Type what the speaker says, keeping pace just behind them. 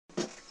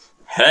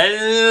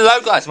Hello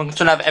guys, welcome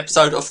to another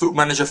episode of Football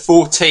Manager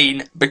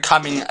 14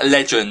 Becoming a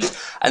Legend.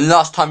 And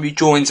last time you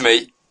joined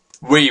me,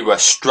 we were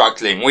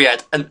struggling. We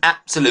had an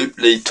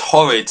absolutely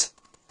torrid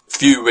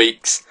few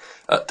weeks.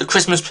 The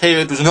Christmas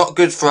period was not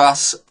good for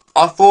us.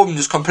 Our form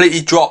just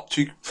completely dropped.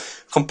 We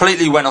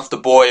completely went off the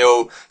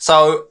boil.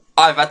 So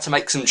I've had to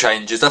make some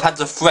changes. I've had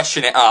to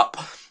freshen it up.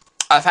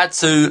 I've had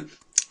to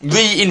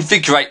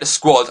reinvigorate the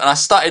squad, and I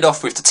started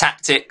off with the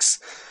tactics.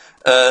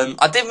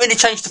 I didn't really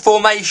change the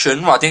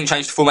formation. Well, I didn't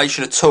change the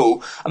formation at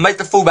all. I made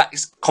the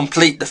fullbacks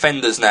complete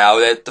defenders now.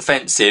 They're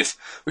defensive,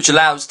 which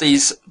allows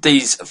these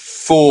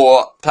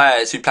four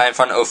players who play in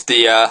front of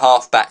the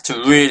halfback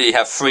to really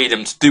have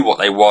freedom to do what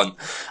they want.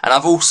 And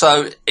I've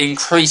also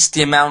increased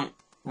the amount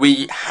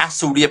we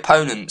hassle the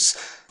opponents.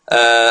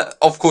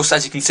 Of course,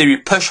 as you can see, we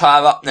push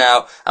higher up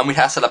now and we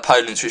hassle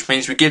opponents, which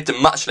means we give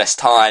them much less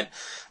time.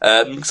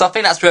 Because I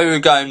think that's where we were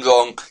going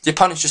wrong. The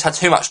opponents just had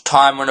too much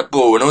time on the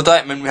ball, and although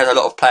it meant we had a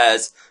lot of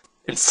players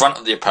in front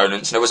of the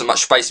opponents and there wasn't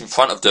much space in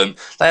front of them,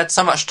 they had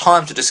so much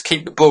time to just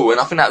keep the ball, and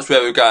I think that was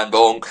where we were going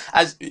wrong.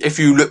 As if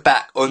you look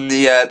back on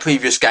the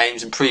previous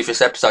games and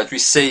previous episodes,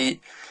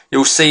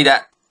 you'll see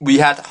that we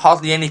had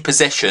hardly any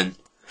possession.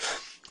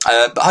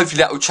 But hopefully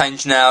that will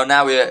change now.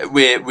 Now we're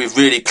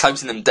really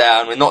closing them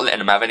down. We're not letting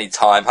them have any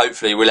time.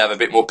 Hopefully we'll have a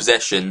bit more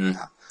possession.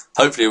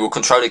 Hopefully we'll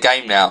control the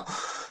game now.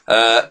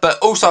 But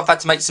also I've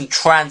had to make some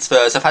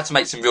transfers. I've had to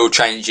make some real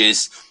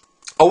changes.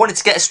 I wanted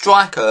to get a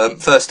striker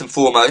first and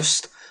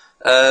foremost.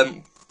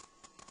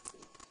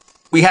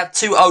 We had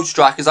two old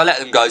strikers. I let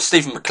them go,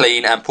 Stephen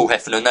McLean and Paul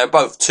Heffernan. They were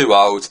both too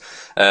old.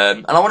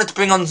 And I wanted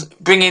to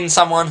bring in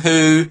someone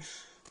who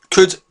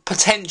could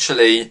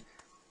potentially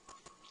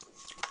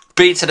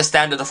be to the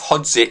standard of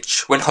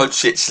Hodzic when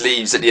Hodzic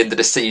leaves at the end of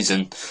the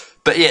season,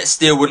 but yet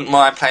still wouldn't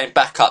mind playing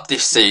backup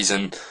this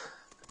season.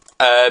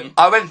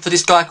 I went for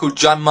this guy called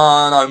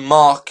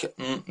Gianmarco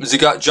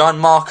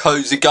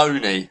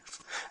Zigoni,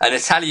 an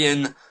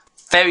Italian,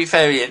 very,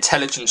 very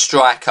intelligent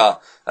striker,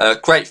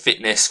 great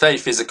fitness, very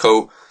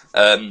physical,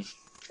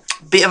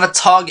 bit of a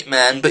target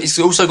man, but he's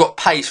also got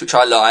pace, which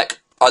I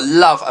like. I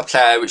love a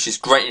player which is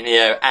great in the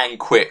air and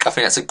quick. I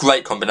think that's a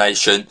great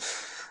combination.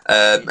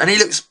 And he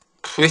looks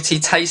pretty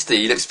tasty.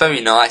 He looks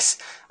very nice.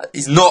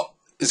 He's not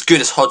as good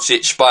as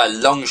Hodzic by a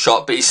long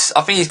shot, but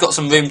I think he's got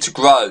some room to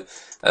grow.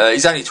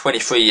 He's only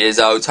 23 years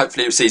old.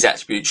 Hopefully we'll see his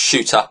attributes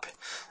shoot up.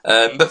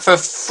 But for a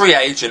free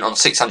agent on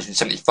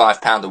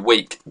 £675 a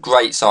week,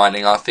 great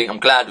signing, I think.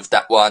 I'm glad with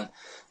that one.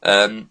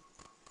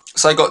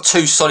 So I've got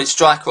two solid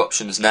striker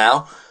options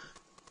now.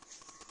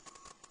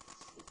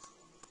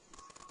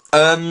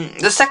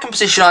 The second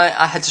position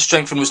I had to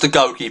strengthen was the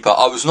goalkeeper.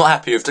 I was not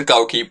happy with the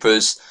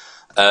goalkeepers.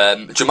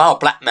 Jamal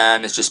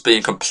Blackman has just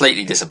been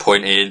completely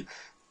disappointing.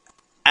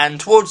 And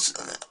towards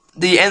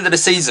the end of the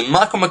season,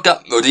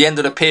 the end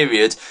of the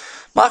period,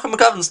 Michael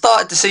McGovern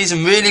started the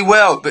season really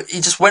well, but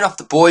he just went off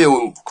the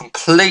boil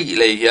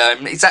completely.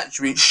 His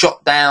attributes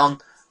shot down.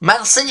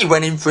 Man City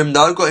went in for him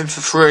though, got him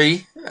for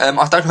free.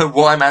 I don't know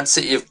why Man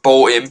City have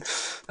bought him.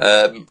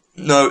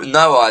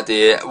 No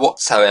idea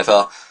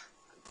whatsoever.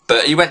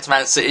 But he went to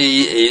Man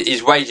City,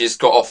 his wages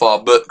got off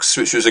our books,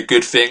 which was a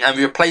good thing, and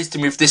we replaced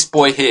him with this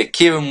boy here,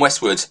 Kieran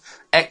Westwood,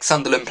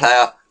 ex-Sunderland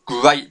player,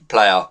 great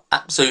player,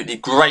 absolutely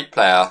great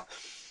player.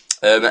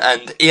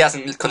 And he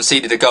hasn't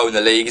conceded a goal in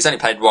the league. He's only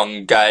played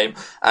one game.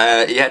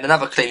 He had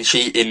another clean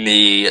sheet in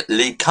the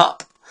League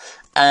Cup.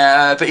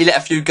 But he let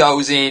a few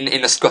goals in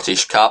the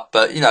Scottish Cup.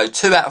 But,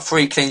 2 out of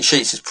 3 clean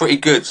sheets is pretty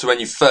good. So when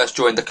you first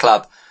joined the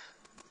club,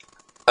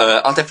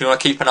 I definitely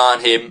want to keep an eye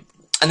on him.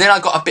 And then I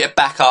got a bit of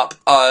backup.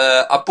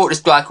 I bought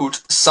this guy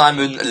called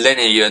Simon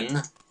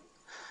Lenian.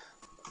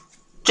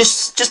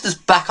 Just as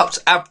backup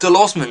to Abdul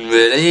Osman,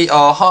 really,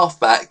 our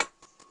halfback.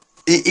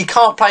 He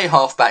can't play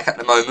halfback at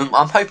the moment.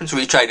 I'm hoping to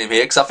retrain him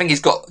here because I think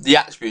he's got the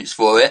attributes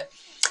for it.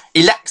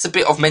 He lacks a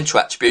bit of mental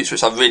attributes,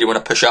 which I really want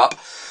to push up.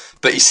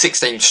 But his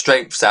 16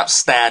 strength is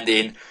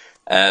outstanding.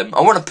 I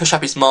want to push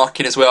up his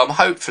marking as well.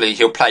 Hopefully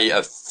he'll play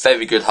a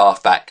very good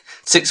halfback.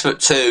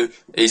 6'2",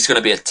 he's going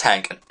to be a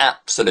tank, an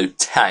absolute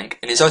tank.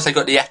 And he's also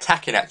got the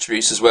attacking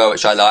attributes as well,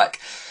 which I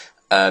like.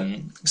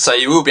 So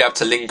you will be able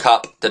to link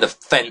up the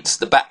defence,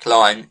 the back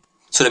line,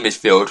 to the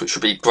midfield, which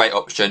would be a great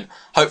option.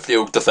 Hopefully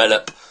he'll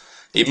develop.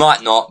 He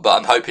might not, but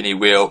I'm hoping he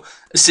will.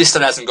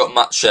 Assistant hasn't got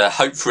much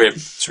hope for him,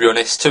 to be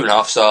honest.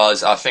 2.5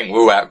 stars, I think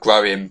we'll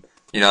outgrow him.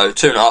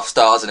 2.5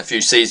 stars in a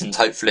few seasons,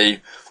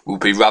 hopefully, will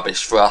be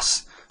rubbish for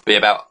us. Be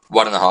about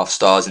 1.5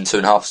 stars in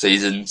 2.5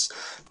 seasons.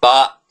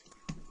 But,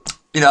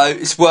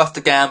 it's worth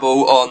the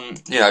gamble on,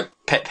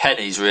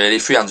 pennies, really.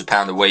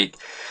 £300 a week.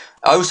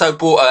 I also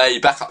bought a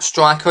backup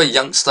striker, a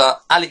youngster,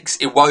 Alex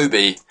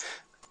Iwobi.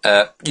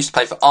 Used to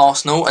play for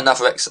Arsenal,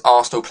 another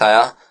ex-Arsenal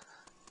player.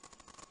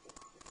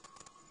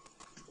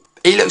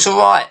 He looks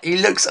alright.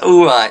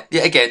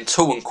 Yet again,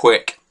 tall and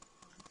quick.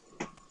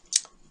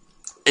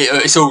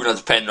 It's all going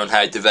to depend on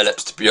how he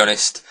develops, to be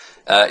honest.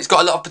 He's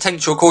got a lot of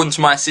potential according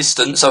to my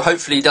assistant, so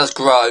hopefully he does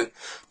grow,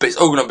 but it's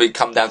all going to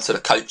come down to the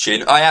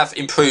coaching. I have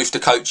improved the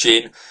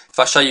coaching. If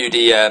I show you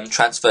the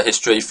transfer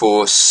history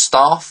for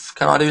staff,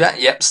 can I do that?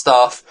 Yep,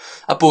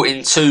 staff. I brought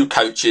in 2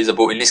 coaches. I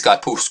brought in this guy,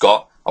 Paul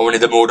Scott. I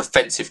wanted a more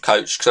defensive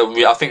coach, because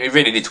I think we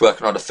really need to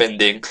work on our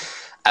defending.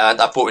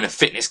 And I brought in a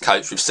fitness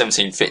coach with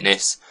 17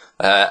 Fitness,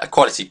 a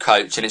quality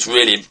coach, and it's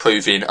really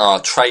improving our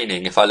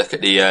training. If I look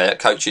at the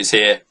coaches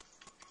here,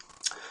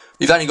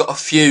 we've only got a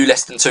few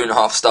less than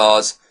 2.5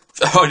 stars.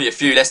 Only a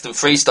few less than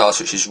 3 stars,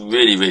 which is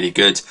really, really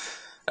good.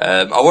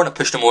 I want to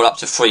push them all up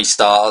to 3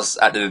 stars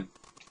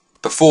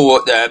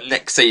before the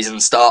next season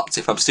starts,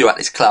 if I'm still at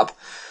this club.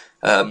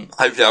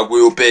 Hopefully I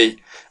will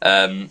be.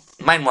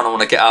 Main one I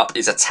want to get up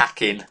is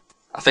attacking.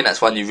 I think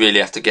that's one you really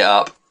have to get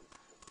up.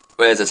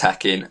 Where's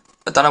attacking?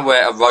 I don't know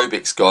where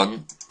aerobic's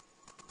gone.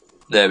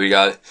 There we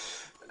go.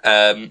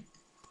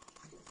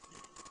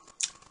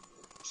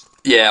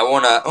 Yeah, I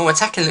want to... Oh,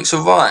 attacking looks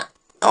alright.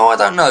 Oh, I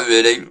don't know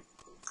really.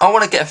 I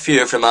want to get a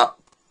few of them up.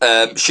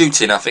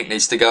 Shooting, I think,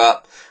 needs to go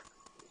up.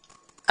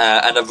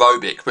 And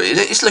aerobic. But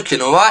it's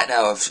looking alright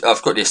now.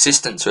 I've got the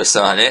assistant to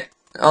assign it.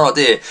 Oh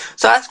dear.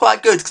 So that's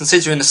quite good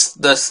considering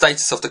the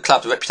status of the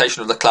club, the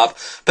reputation of the club.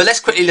 But let's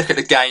quickly look at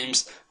the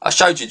games. I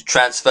showed you the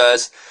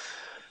transfers.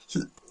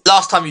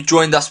 Last time you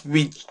joined us,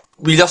 we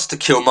lost to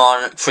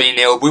Kilmarnock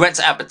 3-0. We went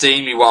to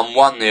Aberdeen, we won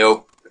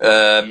 1-0.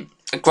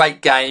 A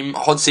great game.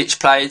 Hodzic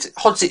played.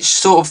 Hodzic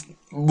sort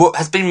of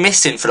has been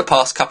missing for the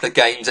past couple of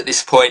games at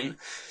this point.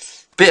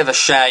 Bit of a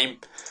shame.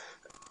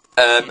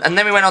 And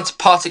then we went on to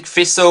Partick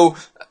Thistle.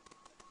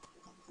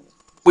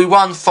 We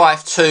won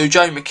 5-2.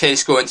 Joe McKee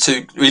scoring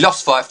 2. We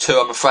lost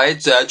 5-2, I'm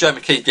afraid. Joe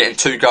McKee getting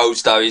 2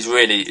 goals though. He's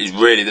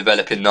really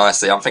developing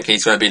nicely. I'm thinking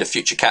he's going to be the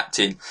future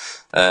captain.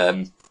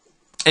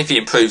 If he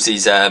improves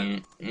his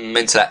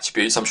mental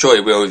attributes, I'm sure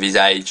he will with his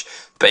age.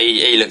 But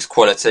he looks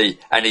quality,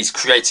 and his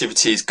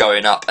creativity is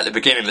going up. At the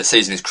beginning of the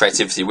season, his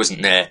creativity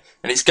wasn't there,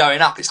 and it's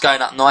going up. It's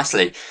going up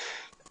nicely.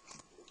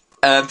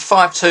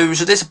 5-2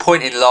 was a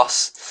disappointing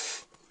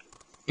loss,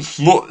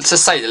 more, to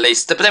say the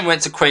least. But then we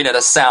went to Queen of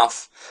the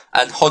South,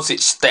 and Hodzic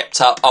stepped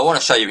up. I want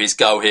to show you his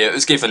goal here. It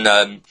was given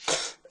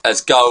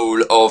as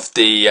goal of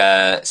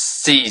the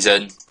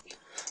season,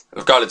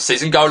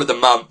 goal of the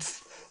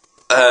month.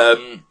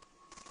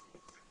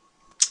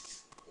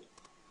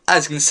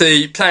 As you can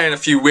see, playing a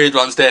few weird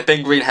ones there.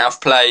 Ben Greenhouse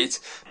played.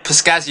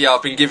 Pascazio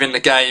I've been given the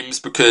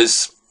games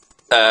because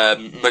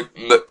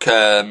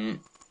McGowan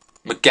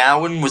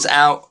was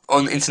out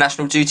on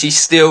international duty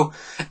still,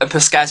 and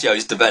Pascazio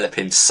is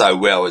developing so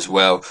well as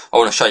well. I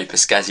want to show you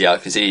Pascazio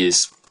because he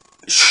is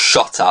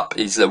shot up.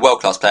 He's a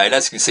world-class player, and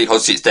as you can see,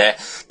 Hodzic there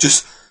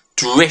just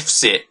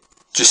drifts it.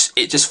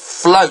 It just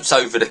floats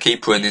over the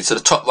keeper and into the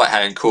top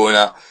right-hand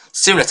corner,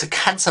 similar to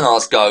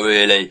Cantona's goal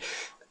really.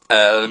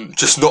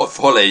 Just not a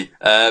volley.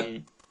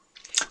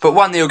 But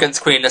 1-0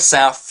 against Queen of the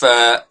South.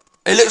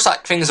 It looks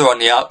like things are on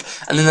the up.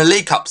 And in the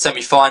League Cup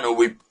semi-final,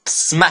 we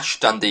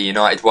smashed Dundee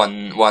United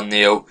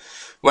 1-0.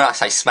 When I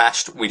say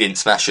smashed, we didn't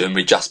smash them,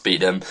 we just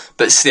beat them.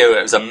 But still,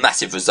 it was a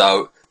massive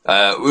result.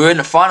 We were in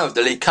the final of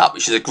the League Cup,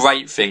 which is a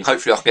great thing.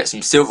 Hopefully I can get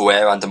some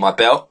silverware under my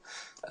belt.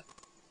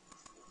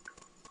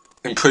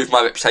 Improve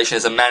my reputation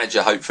as a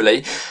manager,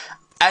 hopefully.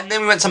 And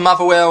then we went to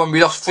Motherwell and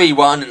we lost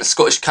 3-1 in the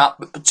Scottish Cup.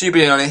 But to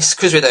be honest,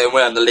 because we're doing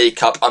well in the League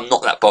Cup, I'm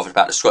not that bothered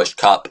about the Scottish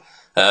Cup.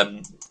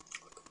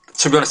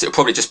 To be honest, it'll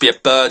probably just be a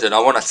burden. I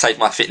want to save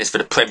my fitness for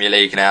the Premier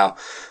League now.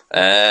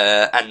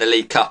 And the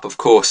League Cup, of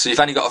course. So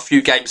you've only got a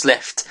few games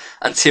left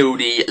until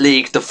the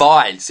league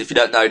divides. If you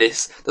don't know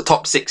this, the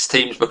top 6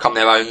 teams become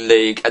their own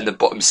league and the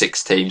bottom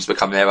 6 teams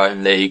become their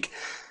own league.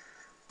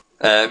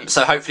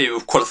 So hopefully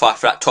we'll qualify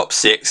for that top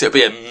 6. It'll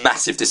be a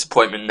massive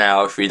disappointment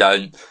now if we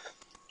don't.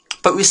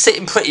 But we're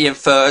sitting pretty in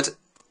 3rd.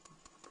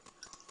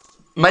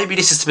 Maybe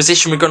this is the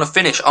position we're going to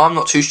finish. I'm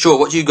not too sure.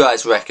 What do you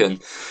guys reckon?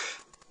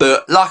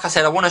 But like I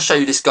said, I want to show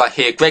you this guy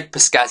here, Greg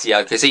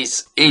Pascazio, because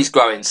he's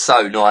growing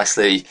so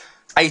nicely.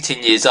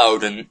 18 years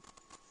old, and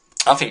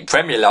I think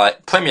Premier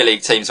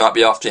League teams might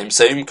be after him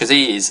soon because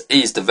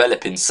he's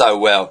developing so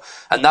well.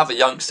 Another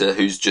youngster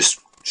who's just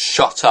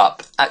shot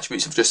up.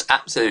 Attributes have just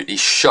absolutely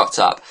shot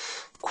up.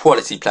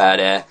 Quality player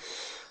there.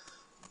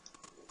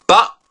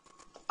 But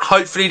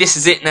hopefully this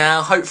is it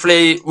now.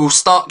 Hopefully we'll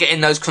start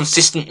getting those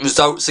consistent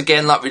results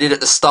again like we did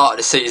at the start of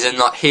the season.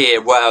 Like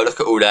here, wow, look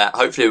at all that.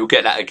 Hopefully we'll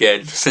get that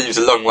again. Seems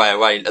a long way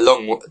away, a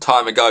long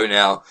time ago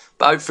now.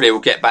 But hopefully we'll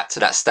get back to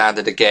that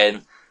standard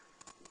again.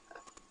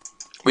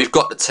 We've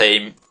got the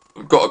team.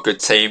 We've got a good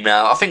team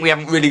now. I think we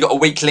haven't really got a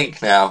weak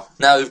link now.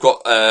 Now we've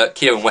got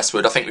Kieran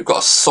Westwood. I think we've got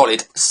a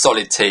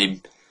solid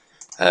team.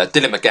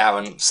 Dylan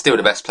McGowan, still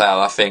the best player,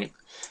 I think.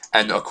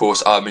 And of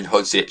course, Armin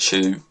Hodzic,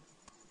 who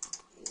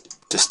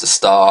just a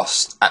star,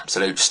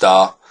 absolute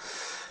star.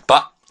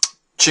 But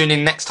tune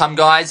in next time,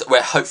 guys,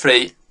 where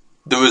hopefully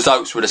the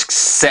results will have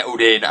settled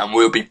in and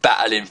we'll be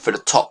battling for the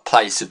top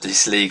place of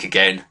this league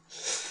again.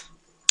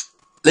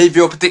 Leave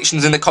your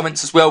predictions in the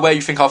comments as well, where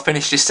you think I'll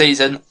finish this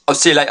season. I'll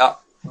see you later.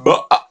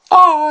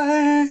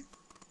 Bye.